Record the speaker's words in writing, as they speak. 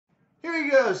Here we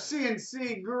go,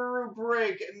 CNC group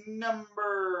break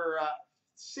number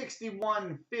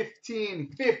 61,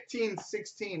 15, 15,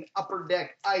 16, Upper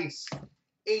Deck Ice,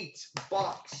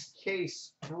 8-box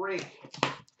case break.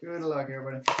 Good luck,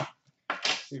 everybody.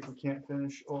 See if we can't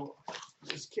finish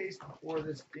this case before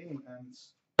this game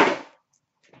ends.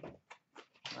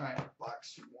 All right,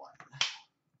 box 1.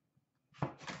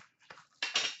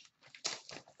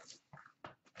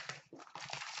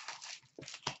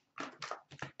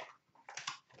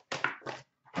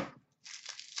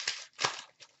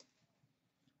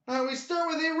 We start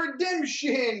with a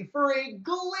redemption for a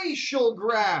Glacial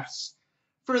Graphs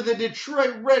for the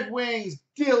Detroit Red Wings,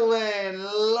 Dylan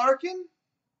Larkin.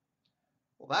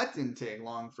 Well, that didn't take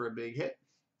long for a big hit.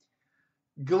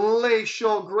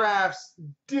 Glacial Graphs,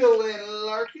 Dylan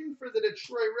Larkin for the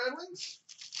Detroit Red Wings.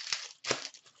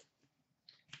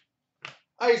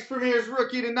 Ice Premier's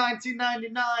rookie to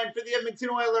 1999 for the Edmonton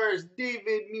Oilers,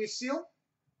 David Musil.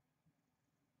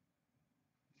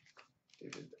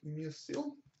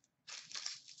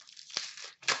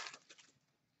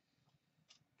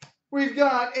 We've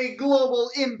got a global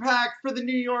impact for the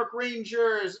New York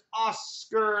Rangers,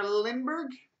 Oscar Lindberg.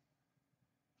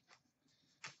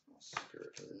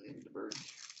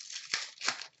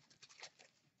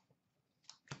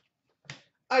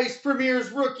 Ice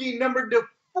Premier's rookie numbered to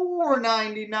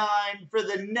 499 for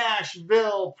the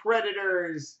Nashville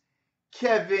Predators,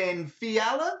 Kevin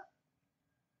Fiala.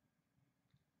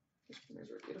 Ice Premier's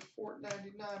rookie to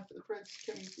 499 for the Predators,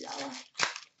 Kevin Fiala.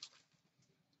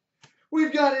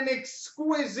 We've got an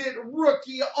exquisite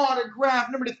rookie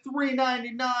autograph, number to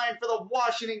 399 for the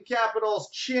Washington Capitals,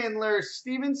 Chandler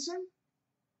Stevenson.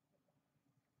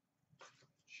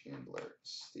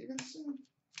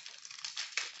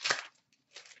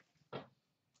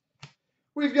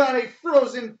 We've got a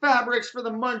Frozen Fabrics for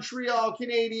the Montreal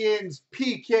Canadiens,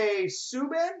 PK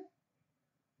Subban.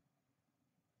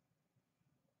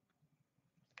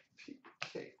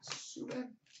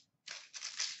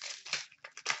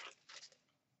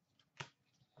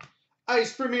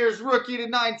 Ice Premier's rookie to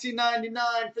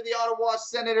 1999 for the Ottawa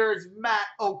Senators, Matt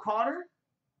O'Connor.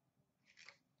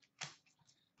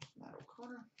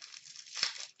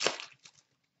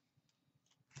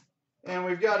 And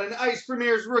we've got an Ice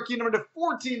Premier's rookie number to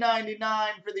 1499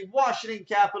 for the Washington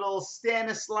Capitals,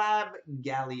 Stanislav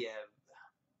Galiev.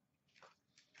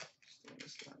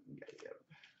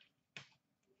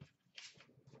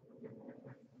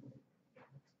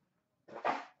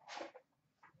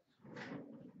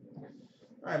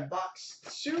 All right, box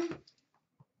 2.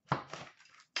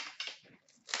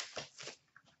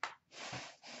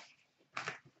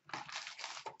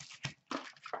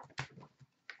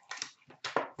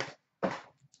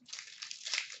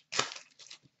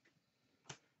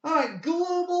 All right,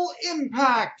 global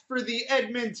impact for the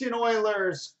Edmonton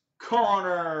Oilers,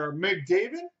 Connor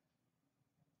McDavid.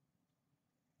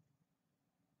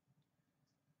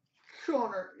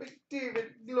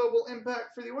 Global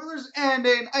impact for the Oilers. And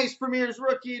an Ice Premier's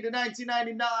rookie to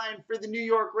 1999 for the New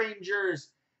York Rangers,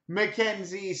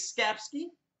 Mackenzie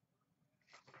Skapsky.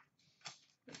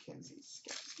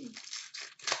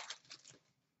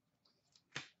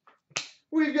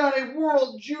 We've got a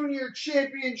World Junior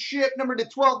Championship number to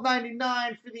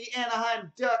 1299 for the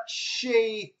Anaheim Ducks,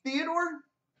 Shea Theodore.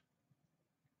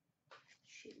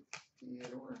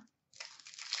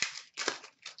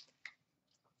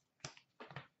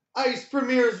 Ice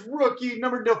Premier's rookie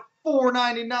number to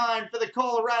 499 for the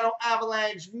Colorado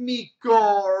Avalanche,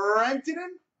 Mikko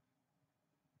Rantanen.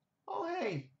 Oh,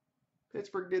 hey.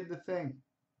 Pittsburgh did the thing.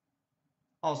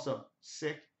 Also,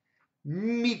 sick.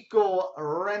 Mikko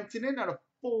Rantanen out of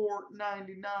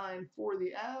 499 for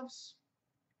the Avs.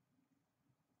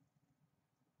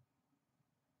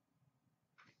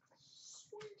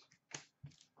 Sweet.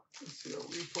 Let's see a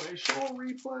replay. Show a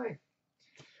replay.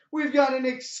 We've got an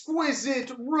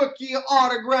exquisite rookie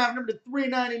autograph number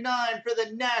 399 for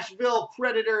the Nashville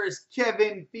Predators,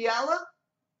 Kevin Fiala.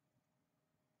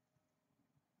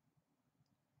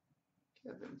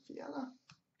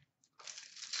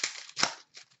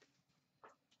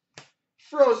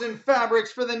 Frozen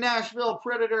Fabrics for the Nashville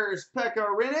Predators, Pekka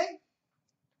Rinne.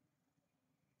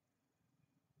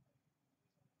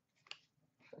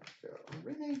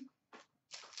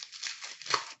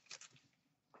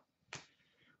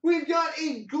 We've got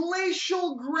a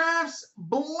Glacial Graphs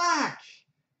Black,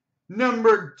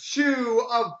 number 2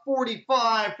 of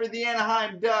 45 for the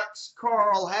Anaheim Ducks,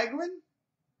 Carl Hagelin.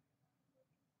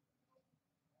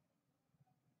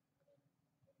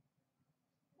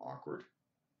 Awkward.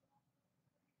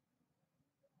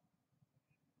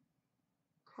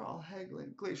 Carl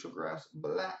Hagelin, Glacial Graphs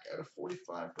Black out of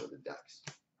 45 for the Ducks.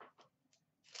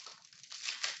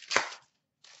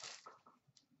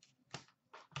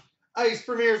 Ice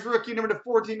Premier's rookie number to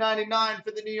 1499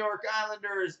 for the New York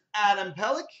Islanders, Adam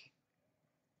Pelech.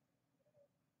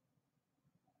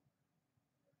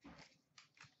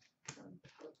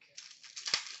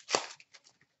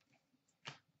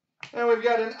 And we've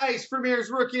got an Ice Premier's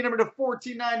rookie number to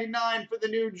 1499 for the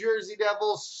New Jersey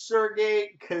Devils,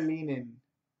 Sergei Kalinin.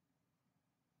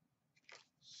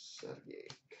 Sergei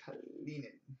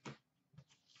Kalinin.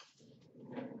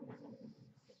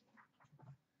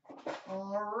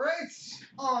 All right,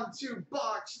 on to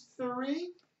box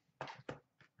 3.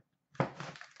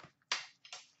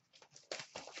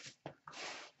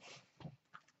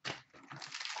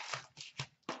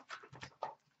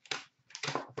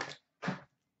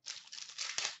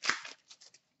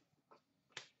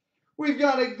 We've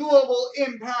got a global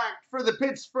impact for the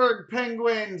Pittsburgh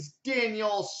Penguins,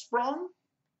 Daniel Sprong.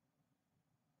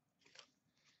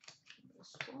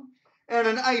 And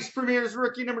an Ice Premier's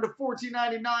rookie number to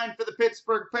 1499 for the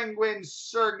Pittsburgh Penguins,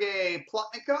 Sergei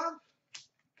Plotnikov.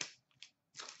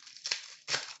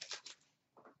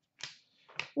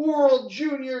 World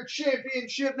Junior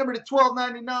Championship number to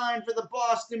 1299 for the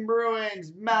Boston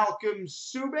Bruins, Malcolm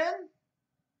Subban.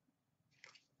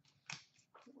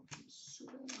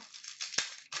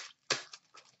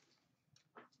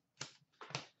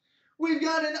 We've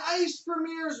got an Ice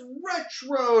Premier's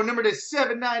Retro, number to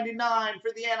 799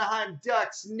 for the Anaheim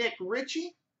Ducks, Nick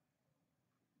Ritchie.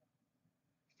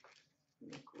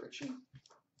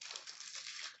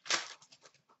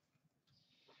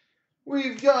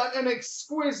 We've got an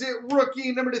exquisite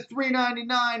rookie, number to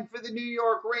 399 for the New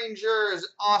York Rangers,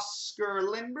 Oscar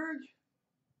Lindberg.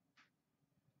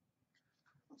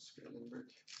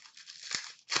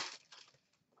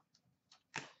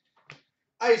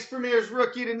 Ice Premier's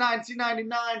rookie to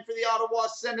 1999 for the Ottawa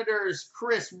Senators,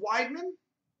 Chris Weidman.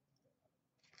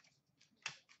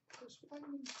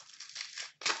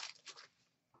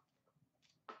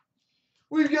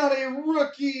 We've got a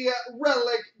rookie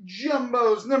relic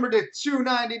jumbos, number to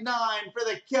 299 for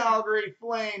the Calgary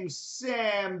Flames,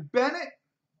 Sam Bennett.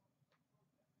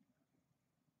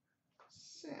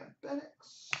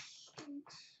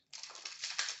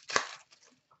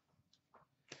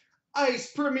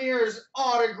 Ice Premier's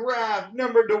autograph,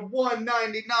 number to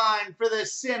 199 for the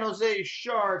San Jose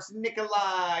Sharks,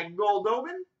 Nikolai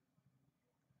Goldobin.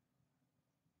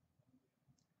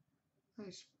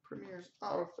 Ice Premier's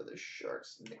auto for the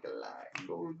Sharks, Nikolai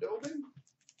Goldobin.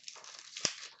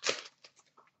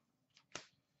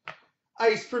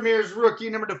 Ice Premier's rookie,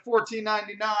 number to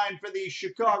 1499 for the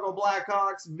Chicago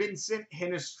Blackhawks, Vincent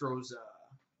Hinostroza.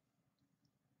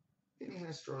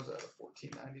 Hinostroza to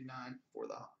 1499 for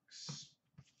the Hawks.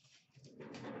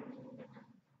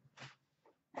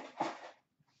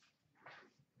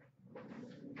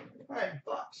 All right,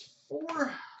 box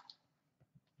 4.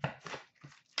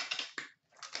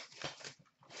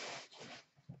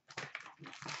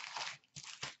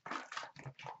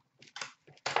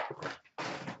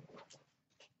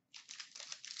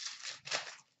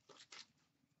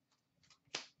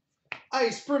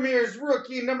 Ice Premier's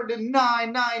rookie, number to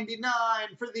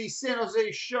 999 for the San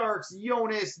Jose Sharks,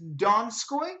 Jonas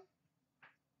Donskoy.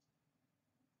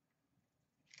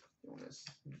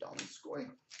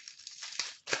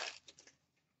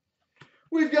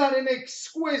 We've got an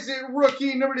exquisite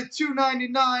rookie, number to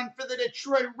 299 for the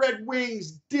Detroit Red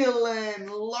Wings, Dylan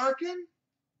Larkin.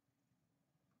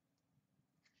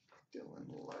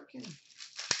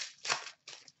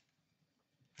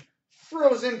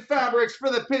 Frozen Fabrics for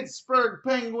the Pittsburgh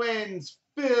Penguins,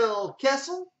 Phil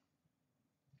Kessel.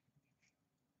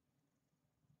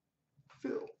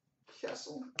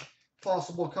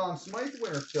 Possible Conn Smythe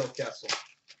winner, Phil Kessel.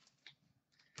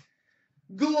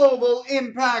 Global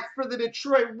Impact for the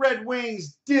Detroit Red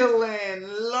Wings, Dylan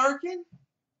Larkin.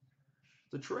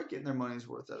 Detroit getting their money's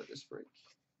worth out of this break.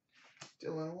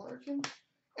 Dylan Larkin.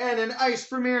 And an Ice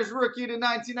Premier's rookie to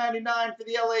 1999 for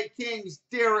the LA Kings,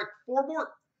 Derek Forbort.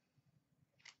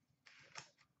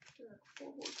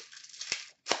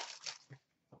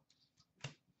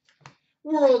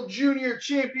 World Junior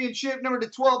Championship number to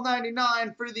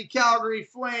 1299 for the Calgary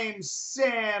Flames,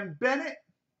 Sam Bennett.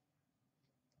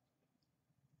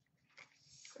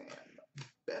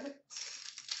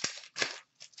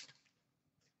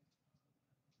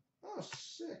 Oh,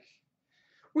 sick.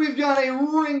 We've got a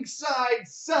ringside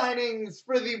signings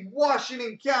for the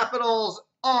Washington Capitals,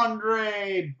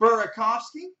 Andre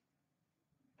Burakovsky.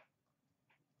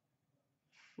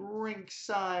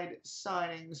 Ringside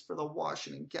signings for the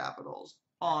Washington Capitals,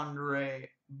 Andre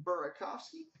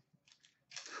Burakovsky.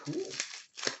 Cool.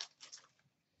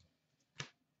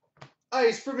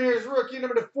 Ice Premier's rookie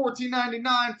number to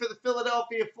 1499 for the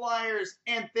Philadelphia Flyers,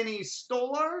 Anthony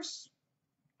Stolarz.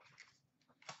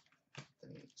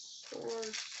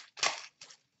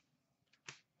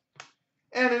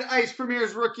 And an Ice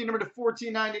Premier's rookie number to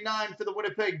 1499 for the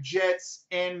Winnipeg Jets,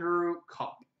 Andrew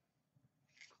Copp.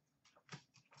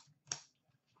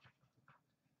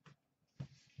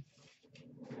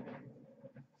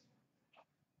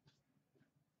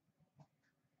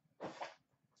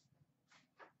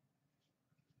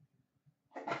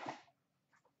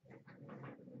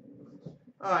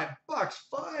 All right, box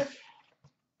 5.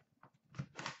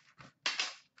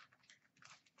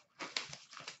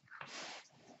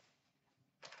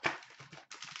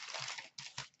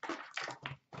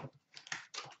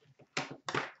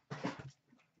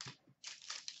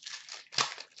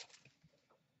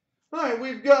 All right,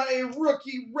 we've got a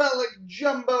rookie relic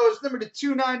jumbos, number to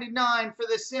 299 for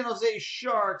the San Jose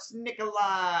Sharks,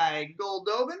 Nikolai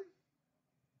Goldobin.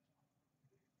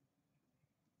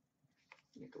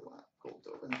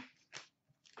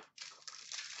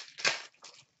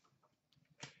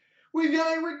 We've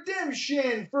got a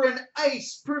redemption for an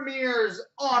Ice Premier's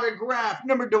autograph,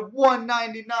 number to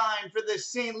 199 for the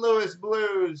St. Louis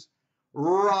Blues,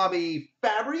 Robbie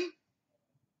Fabry.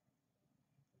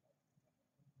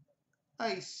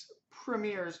 Ice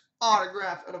Premier's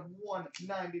autograph out of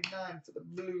 199 for the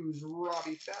Blues,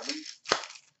 Robbie Fabry.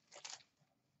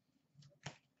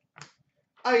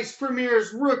 Ice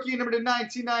Premier's rookie number to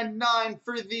 1999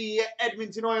 for the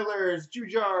Edmonton Oilers,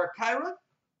 CloutsnChara.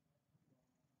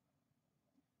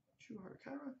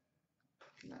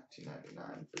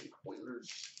 1999 for the Oilers.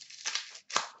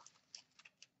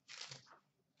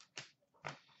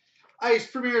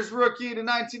 Ice Premier's rookie to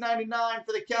 1999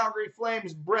 for the Calgary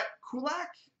Flames, Brett Kulak.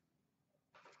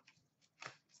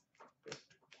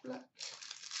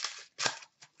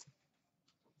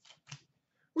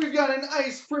 We've got an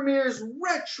Ice Premier's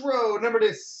retro number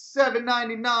to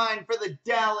 799 for the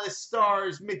Dallas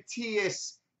Stars,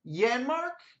 Matthias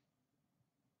Janmark.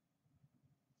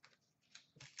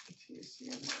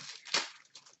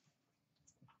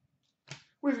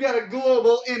 We've got a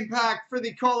global impact for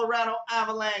the Colorado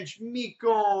Avalanche,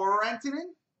 Mikko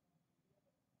Rantanen.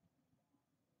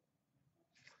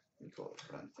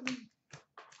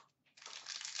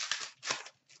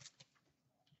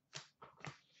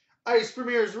 Ice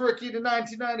Premier's rookie to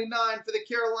 1999 for the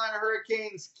Carolina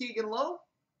Hurricanes, Keegan Lowe.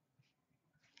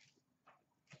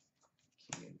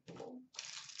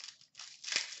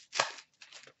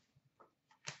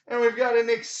 And we've got an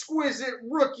exquisite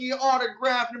rookie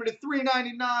autograph, number to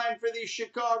 399 for the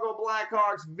Chicago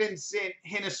Blackhawks, Vincent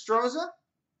Hinostroza.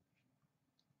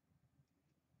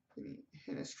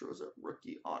 Hinostroza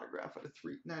rookie autograph out of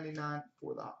 399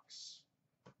 for the Hawks.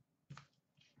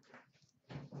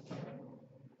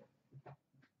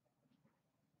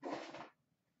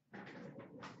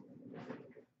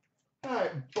 All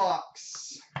right,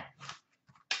 box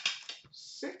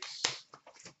 6.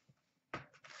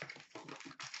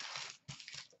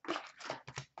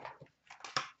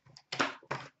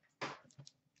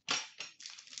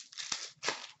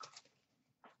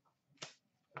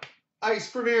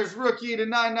 Ice Premier's rookie to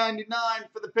 999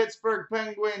 for the Pittsburgh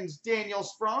Penguins, Daniel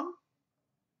Sprong.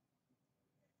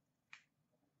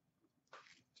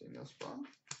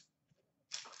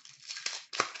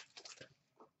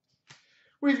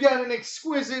 We've got an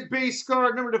exquisite base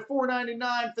card, number to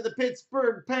 499 for the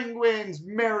Pittsburgh Penguins,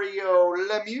 Mario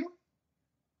Lemieux.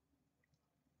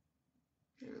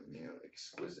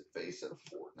 Exquisite base out of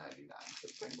 499 for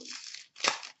the Penguins.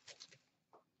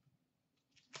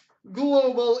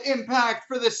 Global impact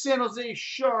for the San Jose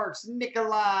Sharks,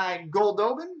 Nikolai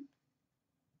Goldobin.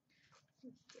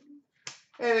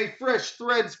 And a fresh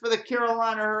threads for the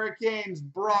Carolina Hurricanes,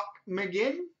 Brock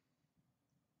McGinn.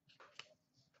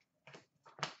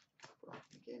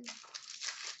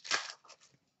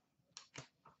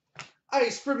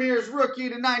 Ice Premier's rookie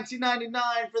to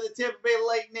 1999 for the Tampa Bay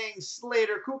Lightning,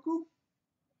 Slater Koekkoek.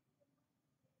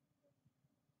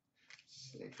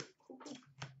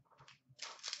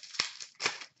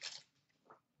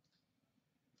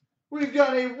 We've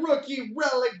got a rookie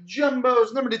relic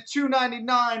jumbos, number to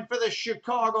 299 for the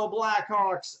Chicago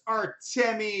Blackhawks,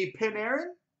 Artemi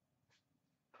Panarin.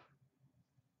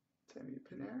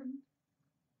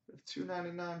 With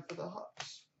 299 for the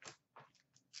Hawks.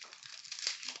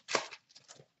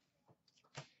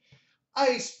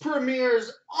 Ice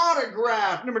Premier's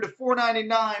autograph, number to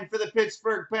 499 for the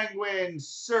Pittsburgh Penguins,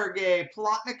 Sergei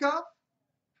Plotnikov.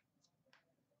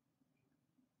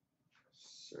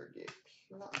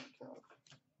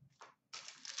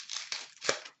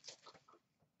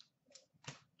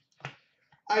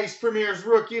 Ice Premier's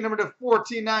rookie, number to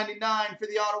 1499 for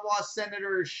the Ottawa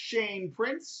Senators, Shane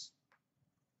Prince.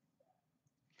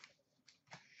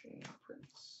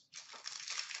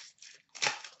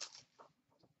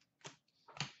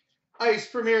 Ice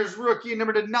Premier's rookie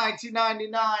number to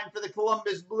 1999 for the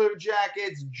Columbus Blue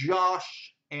Jackets,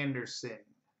 Josh Anderson.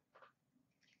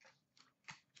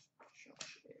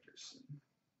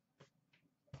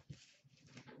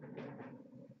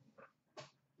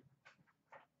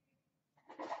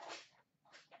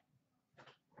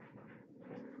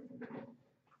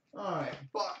 All right,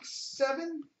 box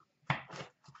 7.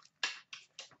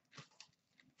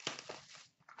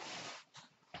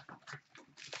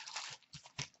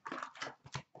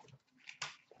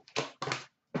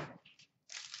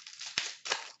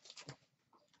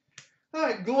 All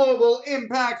right, global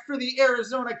impact for the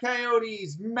Arizona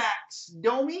Coyotes, Max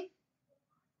Domi.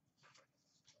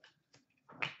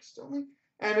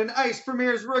 And an Ice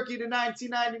Premier's rookie to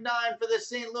 1999 for the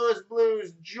St. Louis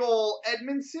Blues, Joel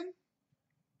Edmondson.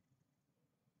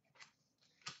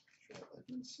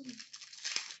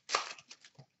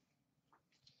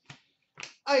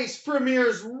 Ice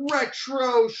Premier's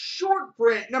retro short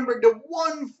print numbered to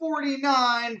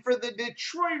 149 for the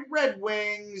Detroit Red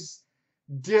Wings,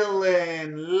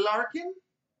 Dylan Larkin.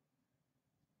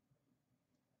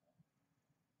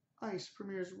 Ice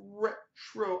Premier's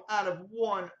retro out of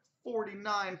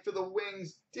 149 for the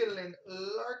Wings, Dylan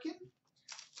Larkin.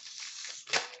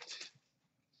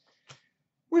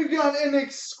 We've got an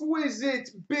exquisite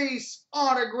base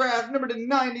autograph, number to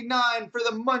 99 for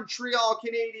the Montreal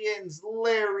Canadiens,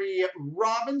 Larry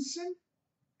Robinson.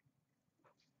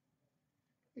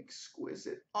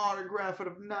 Exquisite autograph out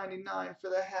of 99 for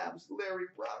the Habs, Larry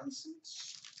Robinson.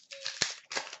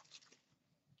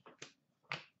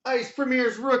 Ice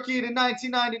Premier's rookie to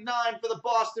 1999 for the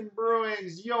Boston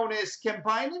Bruins, Jonas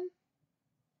Kemppainen.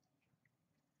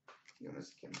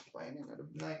 Jonas Kemppainen out of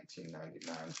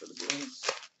 1999 for the Bruins.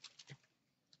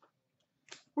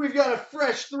 We've got a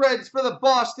fresh threads for the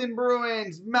Boston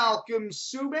Bruins, Malcolm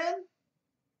Subban.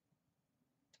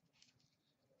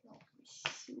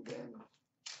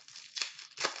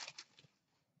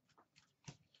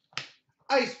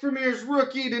 Ice Premier's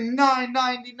rookie to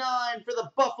 999 for the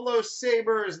Buffalo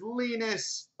Sabres,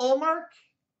 Linus Ullmark.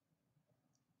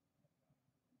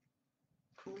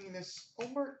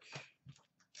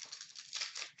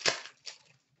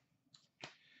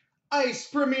 Ice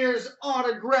Premier's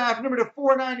autograph, number to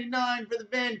 499 for the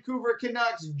Vancouver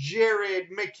Canucks, Jared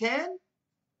McCann.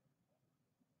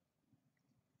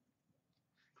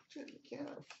 Jared McCann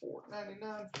out of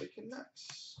 499 for the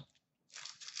Canucks.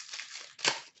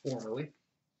 Formerly.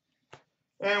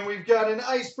 And we've got an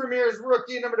Ice Premier's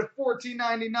rookie, number to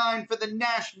 1499 for the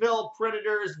Nashville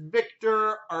Predators,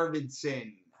 Victor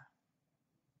Arvidsson.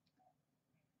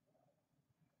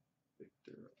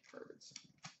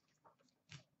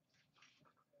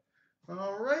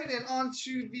 All right, and on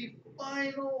to the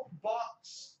final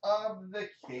box of the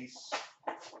case.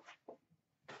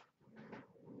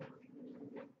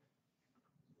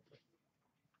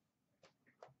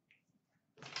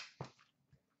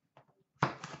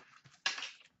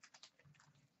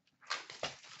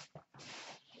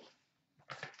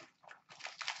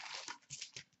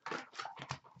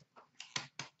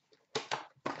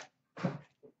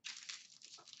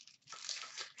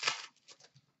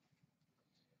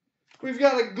 We've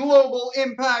got a global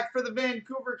impact for the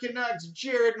Vancouver Canucks,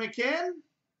 Jared McCann.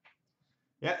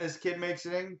 Yeah, this kid makes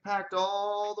an impact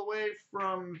all the way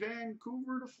from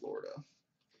Vancouver to Florida.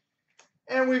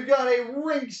 And we've got a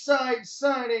ringside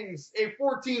signings, a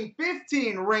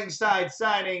 14-15 ringside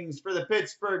signings for the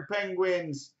Pittsburgh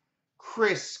Penguins,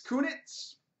 Chris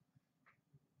Kunitz.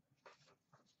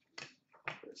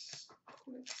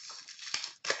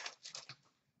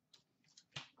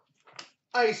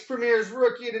 Ice Premier's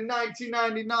rookie to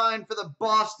 1999 for the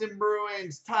Boston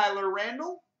Bruins, Tyler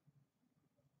Randall.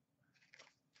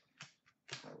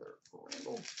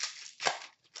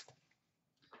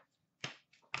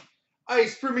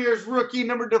 Ice Premier's rookie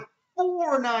number to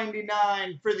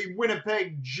 499 for the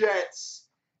Winnipeg Jets,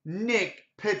 Nick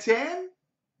Petan.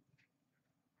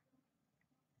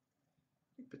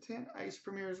 Ice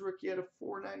Premier's rookie out of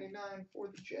 499 for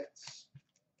the Jets.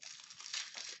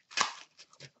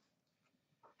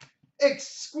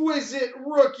 Exquisite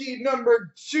rookie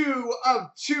number 2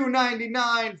 of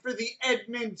 299 for the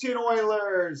Edmonton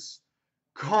Oilers,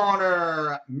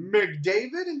 Connor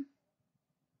McDavid.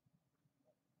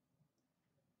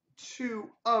 2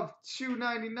 of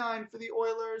 299 for the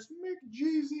Oilers,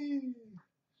 McJeezy.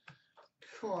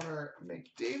 Connor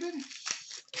McDavid.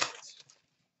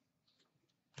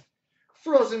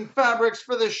 Frozen Fabrics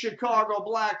for the Chicago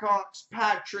Blackhawks,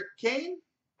 Patrick Kane.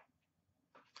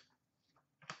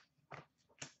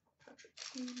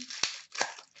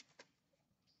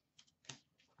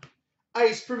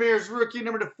 Ice Premier's rookie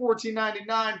number to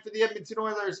 1499 for the Edmonton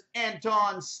Oilers,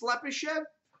 Anton Slepyshev.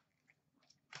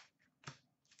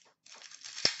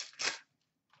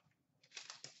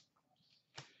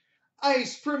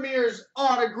 Ice Premier's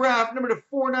autograph number to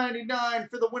 499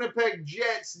 for the Winnipeg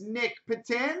Jets, Nick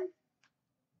Petan.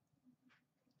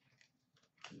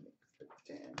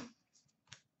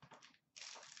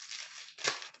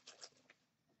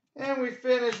 And we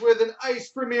finish with an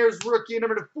Ice Premier's rookie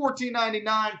number to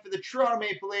 1499 for the Toronto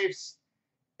Maple Leafs,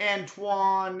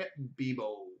 Antoine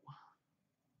Bibeau.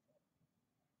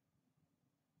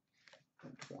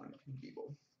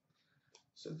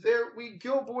 So there we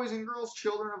go, boys and girls,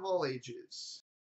 children of all ages.